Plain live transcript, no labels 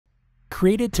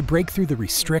Created to break through the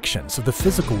restrictions of the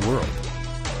physical world,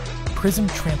 Prism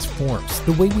transforms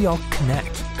the way we all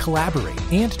connect, collaborate,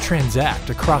 and transact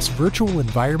across virtual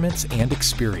environments and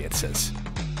experiences.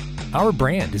 Our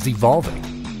brand is evolving.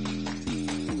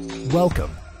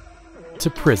 Welcome to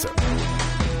Prism.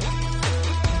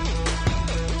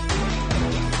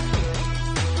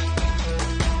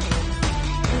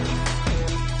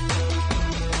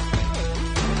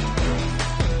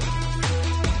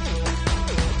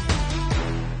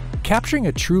 Capturing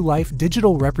a true-life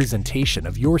digital representation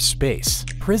of your space,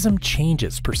 Prism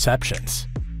changes perceptions,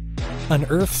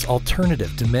 unearths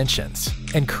alternative dimensions,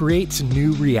 and creates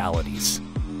new realities.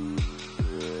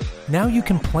 Now you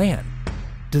can plan,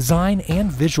 design,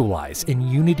 and visualize in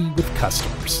unity with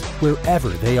customers, wherever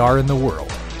they are in the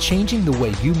world, changing the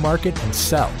way you market and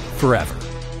sell forever.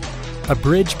 A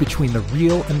bridge between the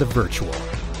real and the virtual.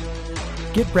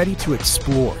 Get ready to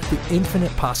explore the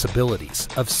infinite possibilities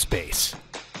of space.